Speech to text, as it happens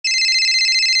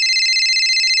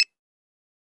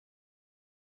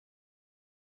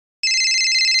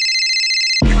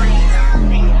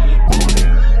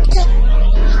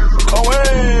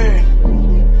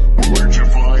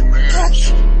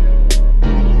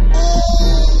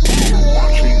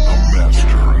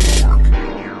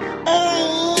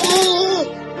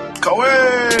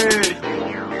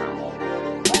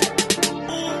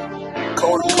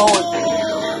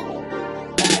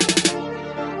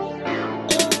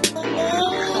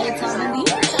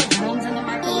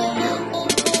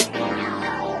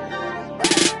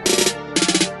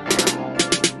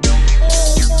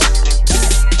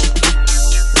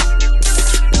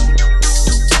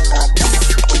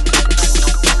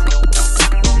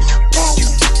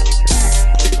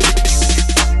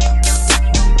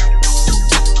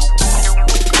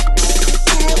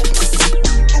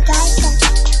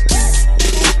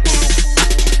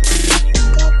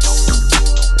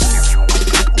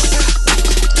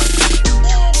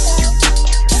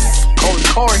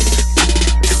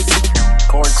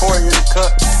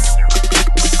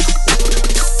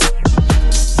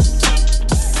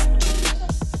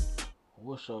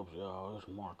it's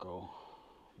Marco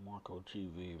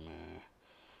TV, man.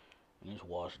 And it's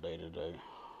wash day today.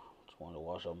 Just wanted to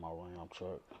wash up my Ram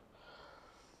truck.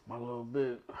 My little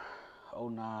big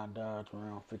 09 Dodge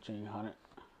Ram 1500.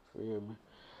 Feel me?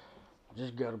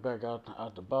 Just got it back out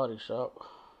the body shop.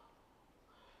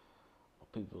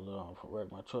 People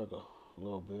wrecked my truck a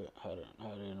little bit. Had it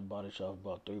in the body shop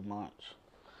about 3 months.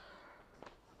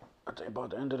 I think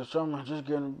about the end of the summer, just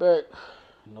getting it back.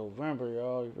 November,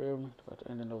 y'all, you feel me? About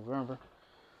the end of November.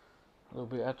 A little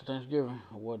bit after Thanksgiving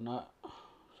or whatnot.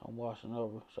 So I'm washing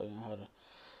over. So you know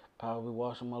I'll be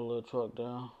washing my little truck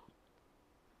down.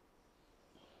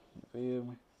 You feel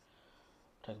me?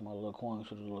 Take my little coins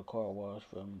to the little car wash,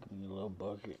 feel me? Give me a little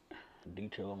bucket.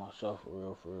 Detail myself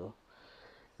for real.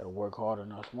 Gotta work harder,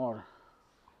 not smarter.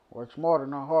 Work smarter,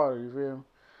 not harder, you feel me?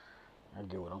 I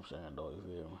get what I'm saying though, you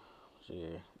feel me? So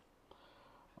yeah.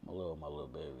 I love my little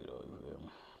baby though, you feel me?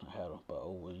 I had him about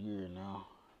over a year now.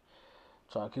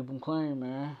 Try to keep him clean,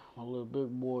 man. My little big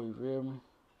boy, you feel me?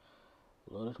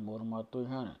 Love this more than my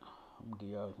 300. I'm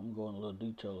going a little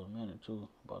detail in a minute too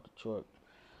about the truck.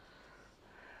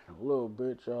 A little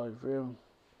bit, y'all, you feel me?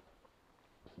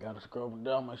 Gotta scrub it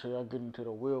down, make sure y'all get into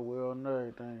the wheel well and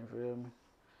everything, you feel me?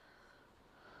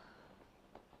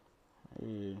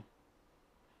 Yeah.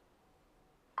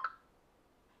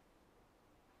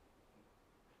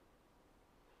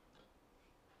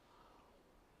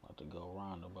 To go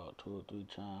around about 2 or 3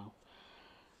 times.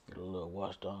 Get a little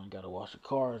wash done. Gotta wash the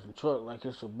cars and truck like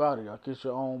it's a body, like it's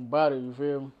your own body, you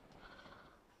feel me?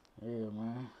 Yeah,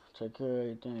 man. Take care of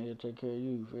everything. He'll take care of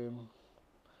you feel me?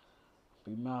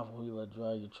 Be mindful who you let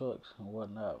drive your trucks and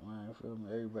whatnot, man. You feel me?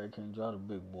 Everybody can't drive the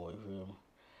big boy, you feel me?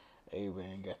 Everybody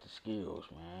ain't got the skills,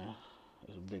 man.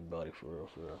 It's a big body for real.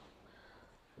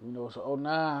 You know, it's an 09.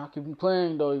 I keep him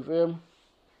clean though, you feel me?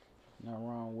 Nothing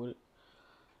wrong with it.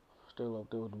 Still up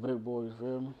there with the big boys,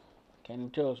 feel me? Can't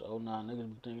even tell it's 09. Niggas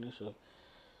be thinking it's a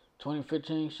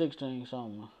 2015, 16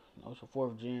 something. You know, it's a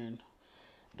 4th gen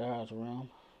Dodge Ram.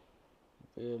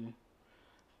 Feel me?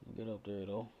 Get up there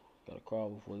though. Gotta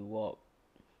crawl before you walk.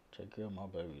 Take care of my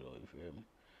baby though, you feel me?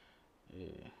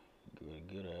 Yeah. Give it a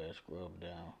good ass scrub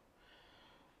down.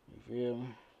 You feel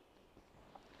me?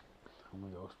 I'm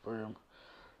gonna go spray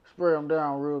them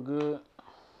down real good.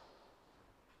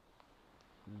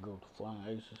 Go to Flying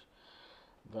Aces.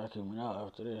 Vacuuming out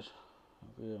after this, you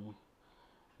feel me?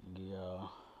 Give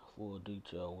y'all full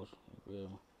detail, you feel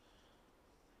me?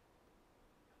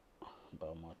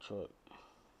 About my truck.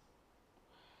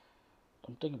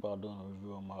 I'm thinking about doing a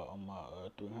review on my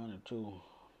 300 too.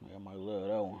 I might love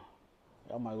that one.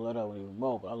 I might love that one even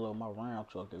more, but I love my Ram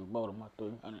truck even more than my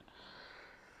 300.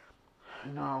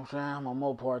 You know what I'm saying? I'm a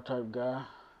MOPAR type guy.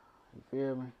 You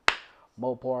feel me?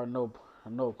 MOPAR, no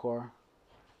car.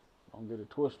 Don't get it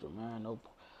twisted, man. No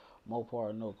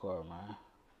MOPAR, no car, man.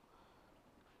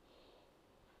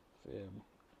 Feel me?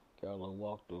 Got a little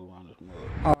walkthrough around this mud.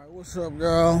 Alright, what's up,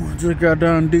 y'all? Just got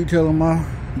done detailing my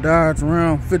Dodge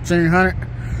Ram 1500.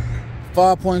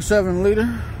 5.7 liter.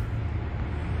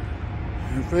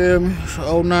 You feel me? It's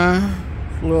 09.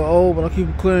 It's a little old, but I keep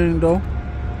it clean, though.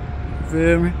 You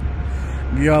feel me?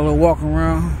 Give y'all a little walk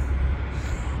around.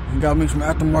 And got me some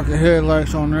aftermarket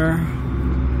headlights on there.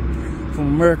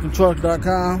 From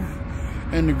AmericanTrucks.com.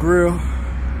 And the grill,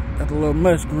 got the little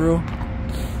mesh grill,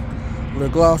 little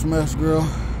gloss mesh grill,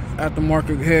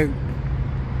 aftermarket head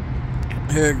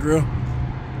grill,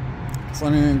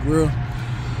 front end grill.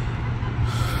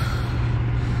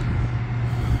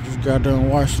 Just got done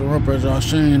washing her up as I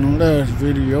seen in the last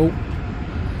video.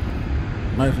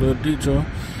 Nice little detail.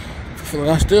 I feel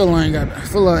like I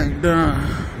ain't done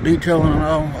detailing it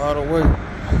all the way.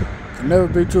 Can never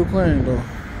be too clean though.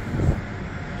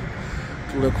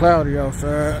 It's a little cloudy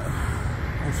outside.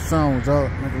 The sun was out,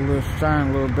 make it a little shine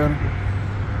a little better.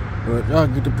 But y'all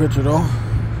get the picture though.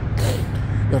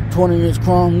 Got 20-inch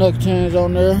chrome neck chains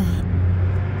on there.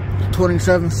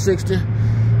 2760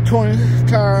 20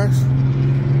 tires.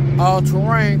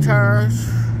 All-terrain tires.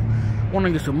 Wanna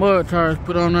get some mud tires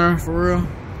put on there for real.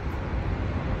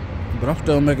 But I'm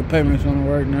still making payments on it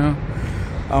right now.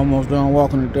 Almost done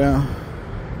walking it down.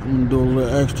 I'm gonna do a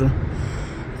little extra.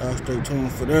 Y'all stay tuned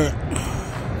for that.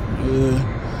 Yeah,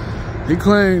 he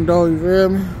clean though, you feel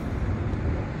me?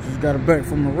 Just got it back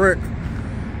from the wreck,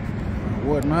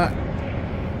 whatnot.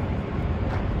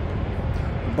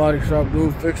 The body shop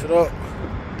dude fix it up.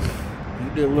 He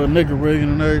did a little nigga rigging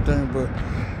and everything, but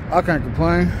I can't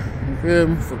complain. You feel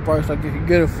me? For the price I could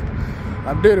get it,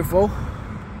 I did it for.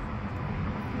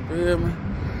 You feel me?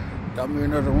 Got me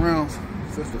another round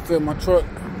just to fit my truck,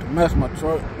 to match my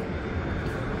truck.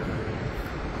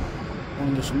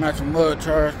 Want to get some matching mud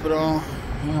tires put on.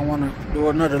 I don't want to do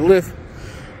another lift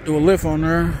do a lift on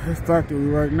there. It's factory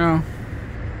right now.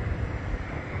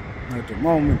 At the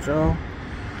moment, y'all.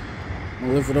 I'm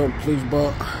gonna lift it up, please,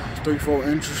 about 3-4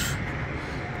 inches.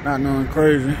 Not nothing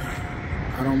crazy.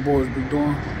 I don't boys be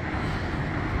doing.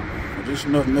 Just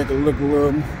enough to make it look a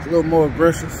little more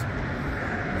aggressive.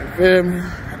 You feel me?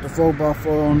 Got the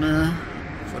 4x4 on there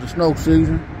for the snow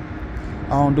season. I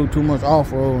don't do too much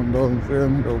off-roading though, you feel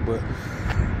me though, but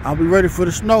I'll be ready for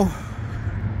the snow.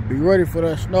 Be ready for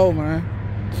that snow, man.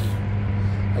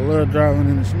 I love driving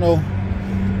in the snow.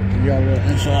 Give y'all a little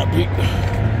inside peek.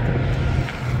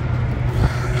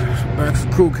 Back's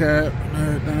the crew cab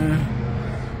and everything.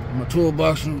 My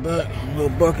toolbox in the back, a little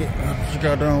bucket. I just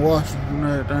got done washing and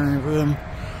everything, you feel me?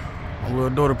 My little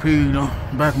daughter pee, you know,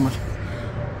 back of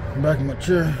my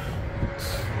chair.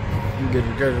 You get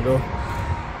it together though.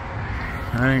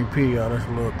 I ain't pee, y'all. That's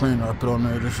a little cleaner I put on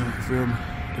there. Just, you feel me?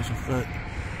 Disinfect.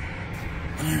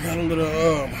 And I got a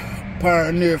little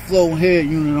Pioneer flow head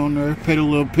unit on there. Paid a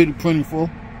little pretty penny for.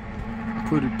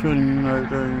 Pretty penny and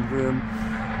everything, you feel me?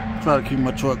 Try to keep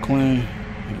my truck clean,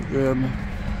 you feel me?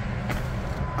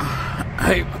 I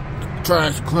hate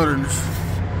trash clutterness.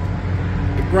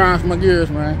 It grinds my gears,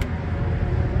 man.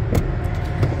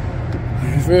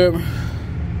 You feel me?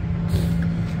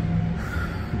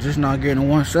 Just not getting a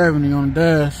 170 on the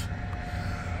dash.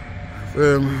 You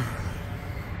feel me?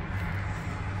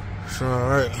 It's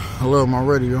alright. I love my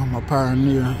radio, my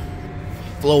Pioneer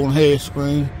floating head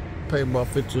screen. Paid about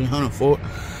 $1,500 for it.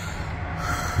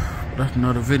 That's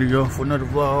another video for another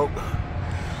vlog.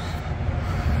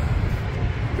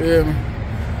 Feel me?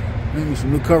 Need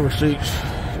some new cover seats.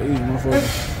 These motherfuckers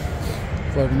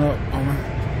fucking up on me.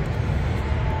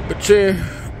 But yeah,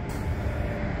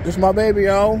 this my baby,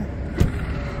 y'all.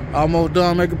 Almost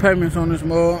done making payments on this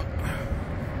mug.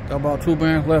 Got about 2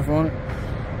 bands left on it.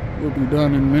 We'll be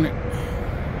done in a minute.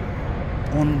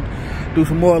 Want to do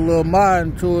some more little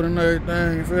modding to it and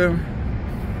everything, you feel me?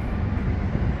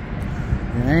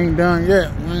 It ain't done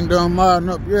yet. We ain't done modding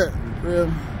up yet, you feel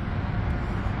me?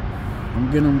 I'm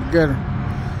getting them together.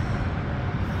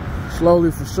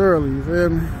 Slowly for surely, you feel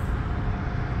me?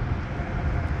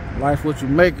 Life's what you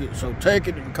make it, so take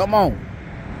it and come on.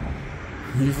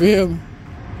 You feel me?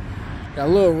 Got a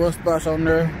little rust spots on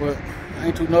there, but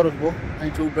ain't too noticeable.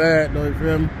 Ain't too bad though, you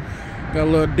feel me? Got a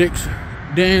little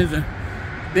dings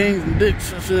and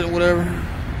dicks and shit, whatever.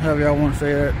 However y'all want to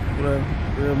say that, whatever,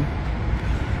 you feel me?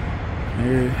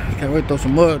 Yeah, can't wait to throw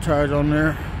some mud tires on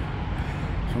there.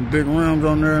 Some big rims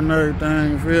on there and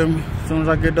everything, you feel me? As soon as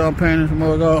I get done painting some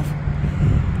mud off,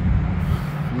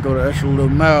 I'm gonna go the extra little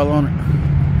mile on it.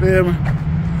 Feel me?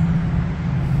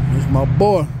 It's my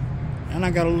boy. And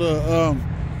I got a little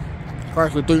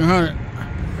Chrysler 300.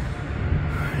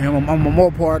 Yeah, I'm a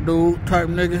MOPAR dude type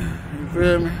nigga, you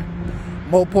feel me?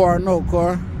 MOPAR no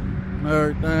car and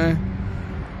everything.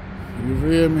 You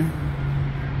feel me?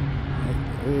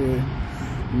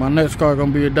 My next car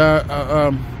gonna be a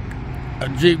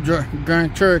Jeep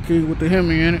Grand Cherokee with the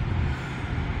Hemi in it.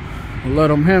 I love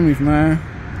them Hemis, man.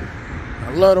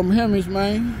 I love them Hemis,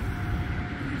 man.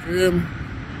 You feel me?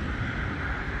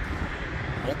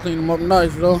 I clean them up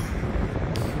nice, though.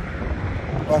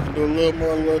 I can do a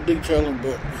little detailing,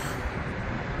 but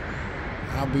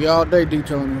I'll be all day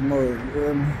detailing the mud, you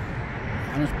feel me?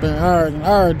 I done spent hours and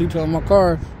hours detailing my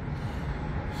cars.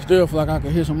 Still feel like I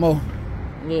could hit some more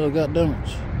little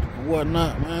goddammit and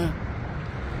whatnot, man.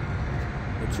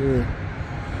 But yeah,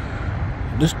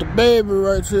 this the baby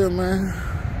right here, man.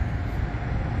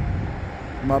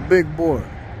 My big boy.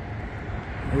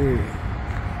 Yeah.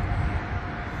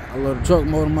 I love the truck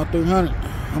more than my 300.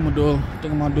 I think I'm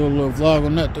gonna do a little vlog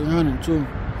on that 300 too.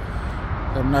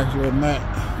 Got a nice little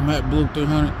matte blue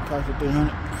 300, Chrysler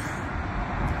 300.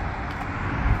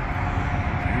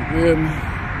 You feel me?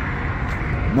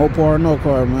 MOPAR no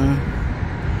car, man.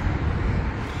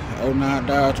 09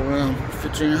 Dodge around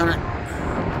 1500.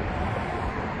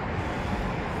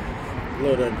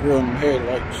 Love that grill and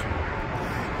headlights.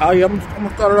 Oh yeah, I'm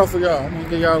gonna start it off for y'all. I'm gonna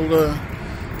give y'all a little,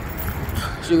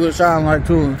 see what it sounds like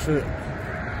too and shit.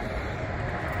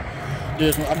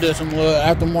 I did some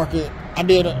aftermarket. I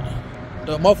did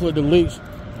the muffler deletes.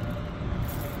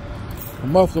 The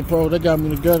muffler pro, they got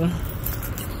me together.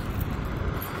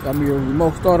 Got me a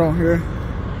remote start on here.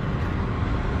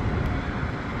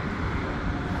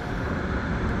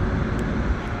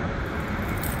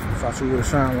 So I see what it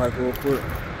sounds like real quick.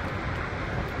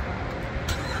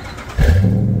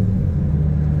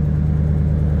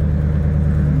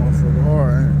 Motherfucker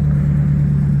hard, ain't it?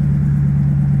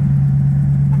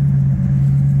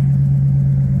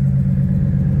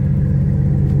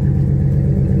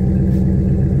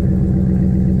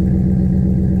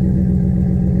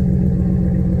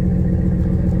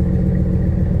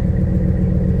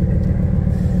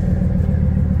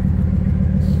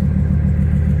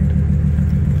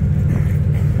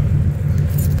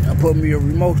 me a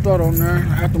remote start on there,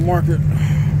 aftermarket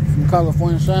from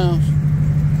California Sounds,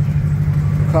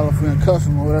 California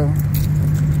Custom or whatever.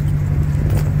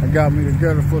 They got me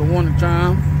together for the winter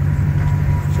time,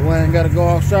 so I ain't gotta go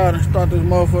outside and start this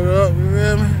motherfucker up, you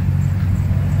feel me?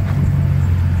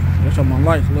 That's how my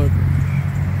lights look.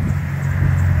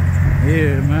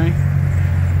 Yeah, man.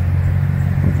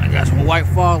 I got some white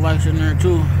fog lights in there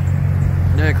too.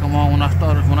 They come on when I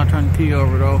turn the key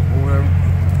over though, or whatever.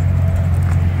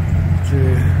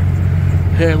 Yeah.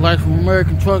 Headlights from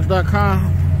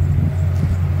AmericanTrucks.com.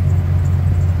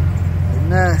 They're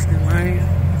nasty, man.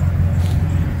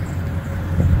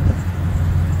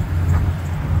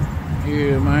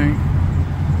 Yeah, man.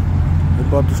 It's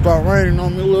about to start raining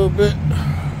on me a little bit.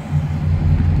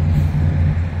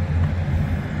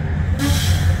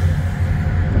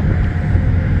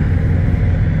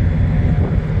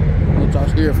 Which I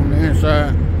see it from the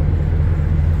inside.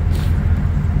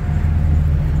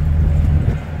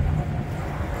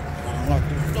 Unlock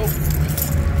this door.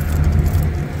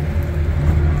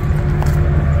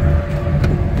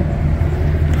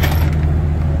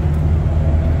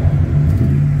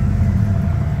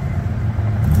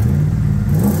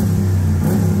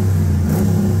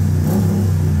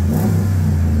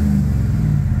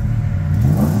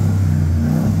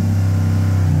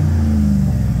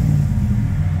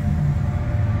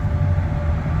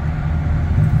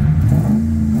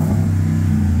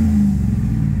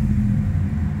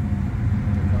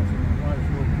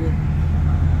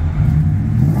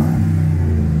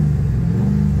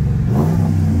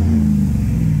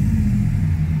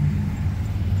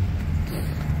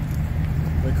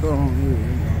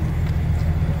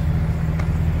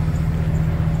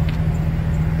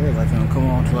 Like gonna come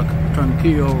on till I can turn the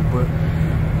key over, but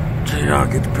y'all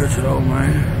get the picture though,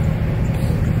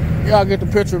 man. Y'all get the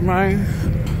picture, man.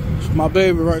 It's my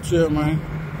baby right there, man.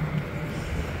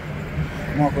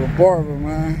 Marco the Barber,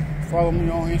 man. Follow me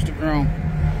on Instagram.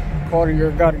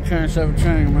 Cartier Gotti Chain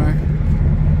 17, man.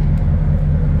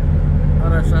 How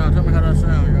that sound? Tell me how that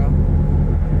sound, y'all.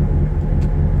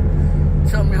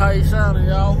 Tell me how you sounding,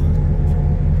 y'all.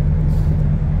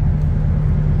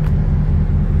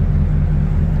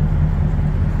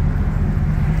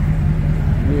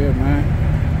 Yeah, man.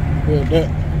 Good that.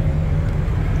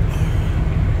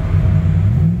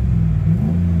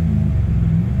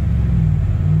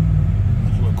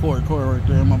 That's a little Corey right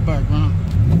there in my background.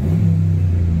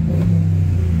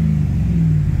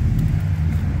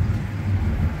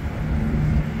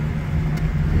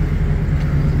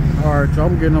 Alright, y'all,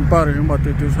 I'm getting up out of here. I'm about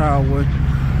to hit this highway.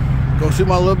 Go see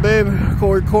my little baby,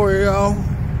 Corey, y'all.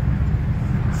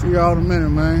 See y'all in a minute,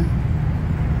 man.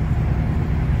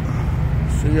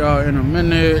 See y'all in a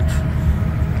minute.